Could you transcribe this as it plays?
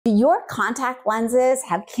your contact lenses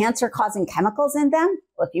have cancer-causing chemicals in them?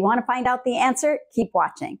 Well, if you want to find out the answer, keep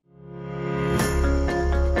watching.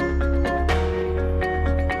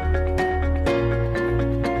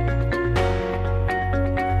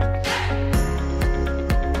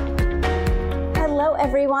 Hello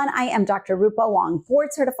everyone, I am Dr. Rupa Wong,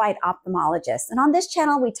 board-certified ophthalmologist, and on this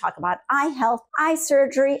channel we talk about eye health, eye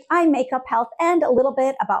surgery, eye makeup health, and a little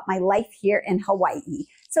bit about my life here in Hawaii.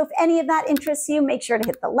 So if any of that interests you, make sure to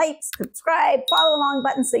hit the like, subscribe, follow along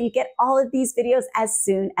button so you get all of these videos as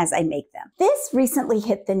soon as I make them. This recently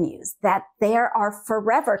hit the news that there are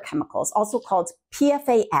forever chemicals, also called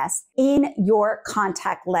PFAS, in your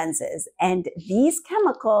contact lenses. And these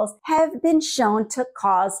chemicals have been shown to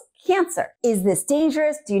cause cancer. Is this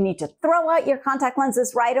dangerous? Do you need to throw out your contact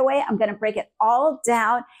lenses right away? I'm going to break it all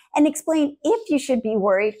down and explain if you should be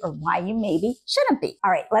worried or why you maybe shouldn't be.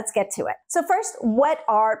 All right, let's get to it. So first, what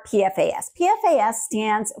are PFAS? PFAS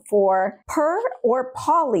stands for per or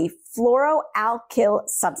polyfluoroalkyl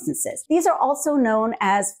substances. These are also known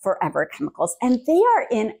as forever chemicals, and they are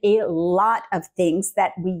in a lot of things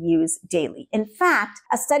that we use daily. In fact,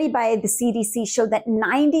 a study by the CDC showed that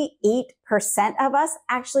 98% of us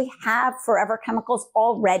actually have forever chemicals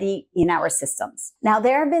already in our systems. Now,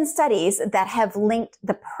 there have been studies that have linked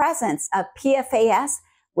the presence of PFAS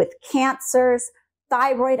with cancers,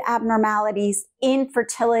 thyroid abnormalities,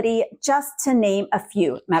 infertility, just to name a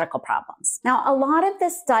few medical problems. Now, a lot of the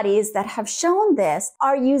studies that have shown this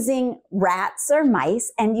are using rats or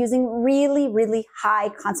mice and using really, really high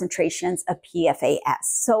concentrations of PFAS.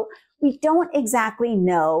 So we don't exactly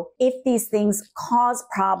know if these things cause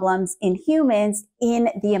problems in humans in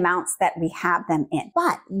the amounts that we have them in.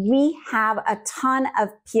 But we have a ton of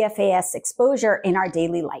PFAS exposure in our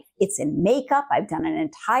daily life. It's in makeup. I've done an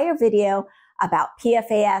entire video about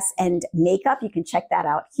PFAS and makeup. You can check that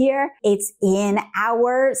out here. It's in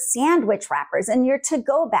our sandwich wrappers and your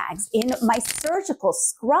to-go bags, in my surgical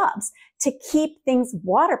scrubs to keep things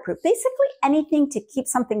waterproof. Basically anything to keep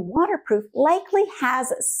something waterproof likely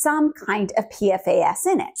has some kind of PFAS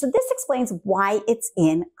in it. So this explains why it's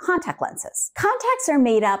in contact lenses. Contacts are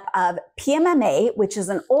made up of PMMA, which is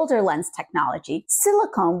an older lens technology,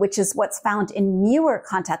 silicone, which is what's found in newer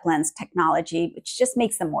contact lens technology, which just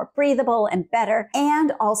makes them more breathable and better,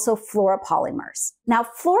 and also fluoropolymers. Now,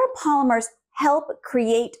 fluoropolymers help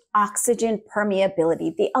create oxygen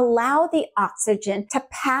permeability. They allow the oxygen to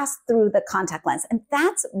pass through the contact lens. And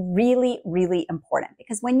that's really, really important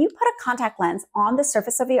because when you put a contact lens on the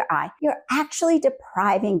surface of your eye, you're actually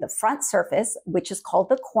depriving the front surface, which is called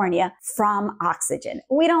the cornea, from oxygen.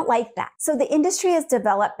 We don't like that. So the industry has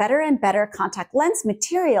developed better and better contact lens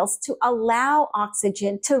materials to allow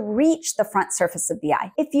oxygen to reach the front surface of the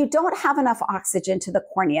eye. If you don't have enough oxygen to the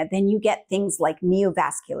cornea, then you get things like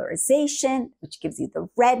neovascularization, which gives you the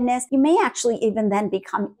redness. You may actually even then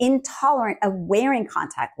become intolerant of wearing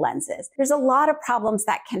contact lenses. There's a lot of problems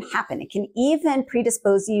that can happen. It can even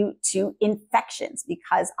predispose you to infections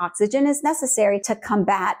because oxygen is necessary to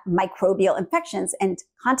combat microbial infections, and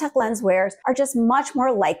contact lens wearers are just much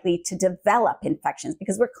more likely to develop infections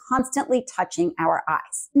because we're constantly touching our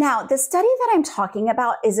eyes. Now, the study that I'm talking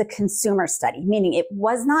about is a consumer study, meaning it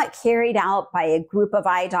was not carried out by a group of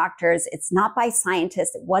eye doctors. It's not by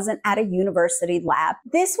scientists. It wasn't at a university lab.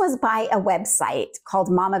 This was by a website called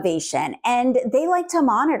Momavation, and they like to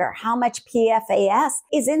monitor how much PFAS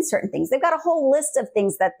is in certain things. They've got a whole list of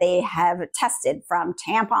things that they have tested, from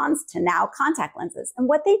tampons to now contact lenses. And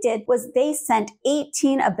what they did was they sent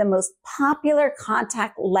 18 of the most popular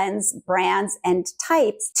contact lens brands and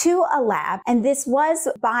types to a lab. And this was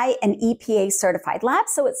by an EPA certified lab.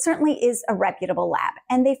 So it certainly is a reputable lab.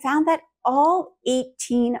 And they found that all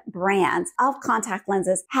 18 brands of contact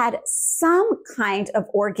lenses had some kind of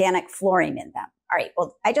organic fluorine in them. All right,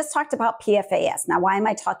 well, I just talked about PFAS. Now, why am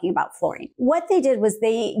I talking about fluorine? What they did was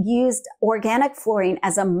they used organic fluorine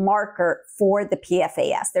as a marker for the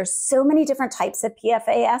PFAS. There's so many different types of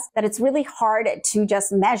PFAS that it's really hard to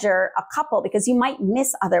just measure a couple because you might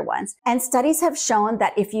miss other ones. And studies have shown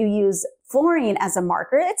that if you use fluorine as a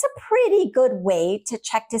marker, it's a pretty good way to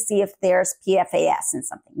check to see if there's PFAS in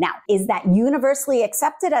something. Now, is that universally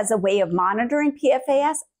accepted as a way of monitoring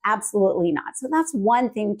PFAS? Absolutely not. So that's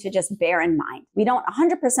one thing to just bear in mind. We don't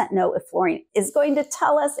 100% know if fluorine is going to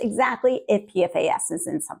tell us exactly if PFAS is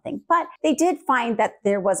in something, but they did find that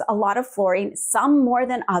there was a lot of fluorine, some more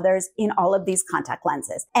than others, in all of these contact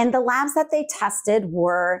lenses. And the labs that they tested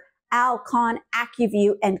were Alcon,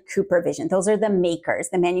 AccuView, and CooperVision. Those are the makers,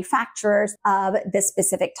 the manufacturers of the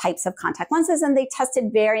specific types of contact lenses, and they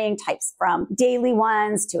tested varying types from daily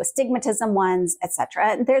ones to astigmatism ones,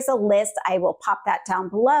 etc. And there's a list. I will pop that down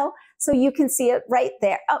below so you can see it right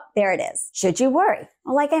there. Oh, there it is. Should you worry?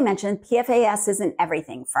 Well, like I mentioned, PFAS is in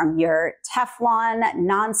everything from your Teflon,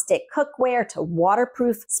 non-stick cookware to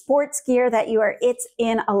waterproof sports gear that you are. It's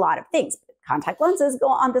in a lot of things. Contact lenses go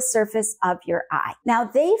on the surface of your eye. Now,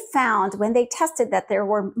 they found when they tested that there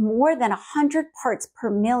were more than 100 parts per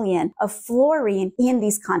million of fluorine in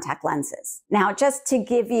these contact lenses. Now, just to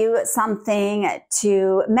give you something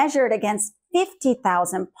to measure it against,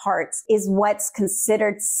 50,000 parts is what's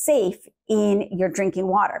considered safe in your drinking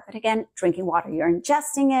water. But again, drinking water, you're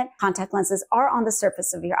ingesting it. Contact lenses are on the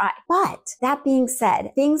surface of your eye. But that being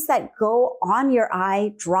said, things that go on your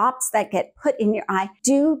eye, drops that get put in your eye,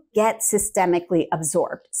 do get systemically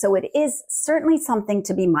absorbed. So it is certainly something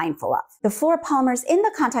to be mindful of. The fluoropolymers in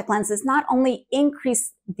the contact lenses not only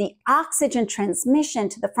increase the oxygen transmission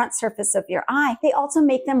to the front surface of your eye, they also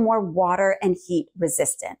make them more water and heat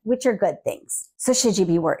resistant, which are good things. So should you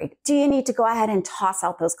be worried? Do you need to go ahead and toss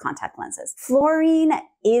out those contact lenses? Fluorine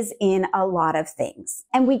is in a lot of things,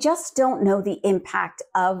 and we just don't know the impact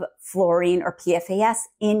of fluorine or PFAS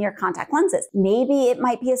in your contact lenses. Maybe it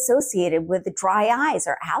might be associated with dry eyes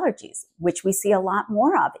or allergies, which we see a lot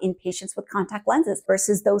more of in patients with contact lenses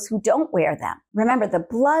versus those who don't wear them. Remember, the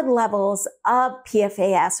blood levels of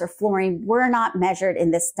PFAS or fluorine were not measured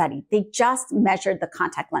in this study. They just measured the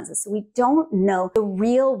contact lenses. So we don't know the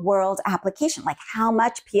real world application, like how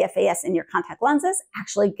much PFAS in your contact lenses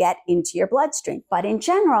actually get into your bloodstream. But in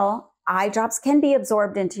general, eye drops can be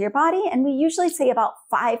absorbed into your body, and we usually say about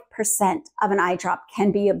 5% of an eye drop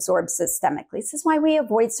can be absorbed systemically. This is why we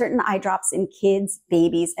avoid certain eye drops in kids,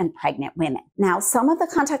 babies, and pregnant women. Now, some of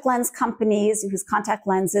the contact lens companies whose contact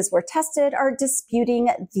lenses were tested are disputing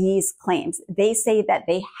these claims. They say that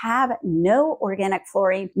they have no organic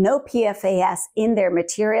fluorine, no PFAS in their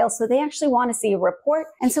material, so they actually want to see a report.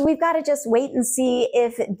 And so we've got to just wait and see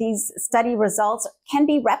if these study results can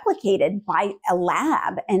be replicated by a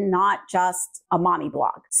lab and not just a mommy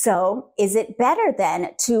blog. So is it better then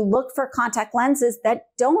to look for contact lenses that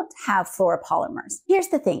don't have fluoropolymers? Here's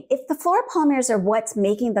the thing. If the fluoropolymers are what's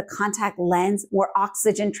making the contact lens more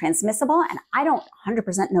oxygen transmissible, and I don't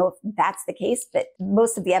 100% know if that's the case, but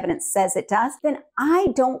most of the evidence says it does, then I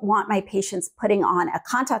don't want my patients putting on a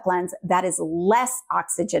contact lens that is less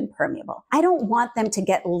oxygen permeable. I don't want them to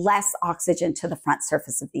get less oxygen to the front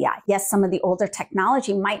surface of the eye. Yes, some of the older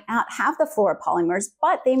technology might not have the fluoropolymers,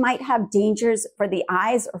 but they might have dangers for the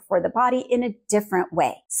eyes or for the body in a different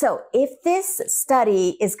way. So if this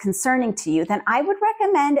study is concerning to you, then I would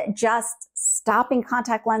recommend just stopping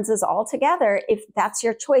contact lenses altogether if that's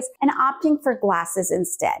your choice and opting for glasses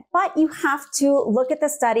instead. But you have to look at the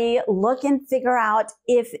study, look and figure out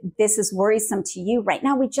if this is worrisome to you. Right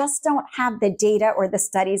now, we just don't have the data or the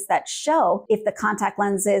studies that show if the contact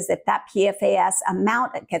lenses, if that PFAS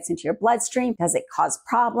amount that gets into your bloodstream, does it cause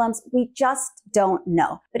problems? We just don't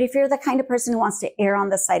know. But if you're the kind of person who wants to err on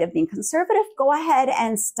the side of being conservative, go ahead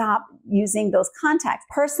and stop using those contacts.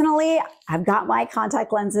 Personally, I've got my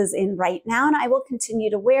contact lenses in right now, and I will continue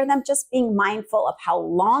to wear them, just being mindful of how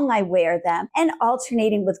long I wear them and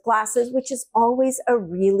alternating with glasses, which is always a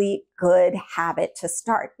really good habit to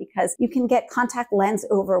start because you can get contact lens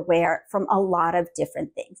overwear from a lot of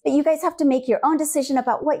different things. But you guys have to make your own decision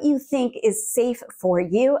about what you think is safe for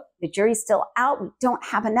you. The jury's still out. We don't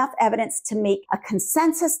have enough evidence to make a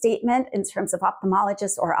consensus statement in terms of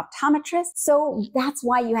ophthalmologists or optometrists. So that's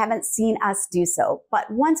why you haven't seen us do so. But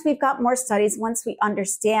once we've got more studies, once we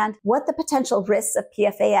understand what the potential risks of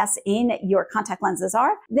PFAS in your contact lenses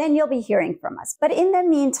are, then you'll be hearing from us. But in the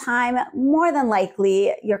meantime, more than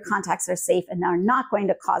likely, your contacts are safe and are not going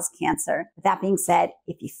to cause cancer. With that being said,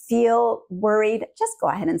 if you feel worried, just go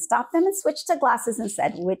ahead and stop them and switch to glasses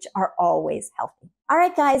instead, which are always healthy. All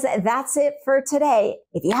right, guys, that's it for today.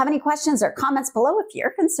 If you have any questions or comments below, if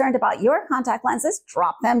you're concerned about your contact lenses,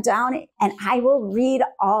 drop them down and I will read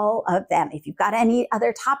all of them. If you've got any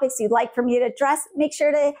other topics you'd like for me to address, make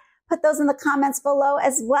sure to put those in the comments below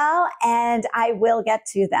as well, and I will get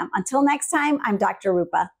to them. Until next time, I'm Dr.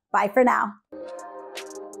 Rupa. Bye for now.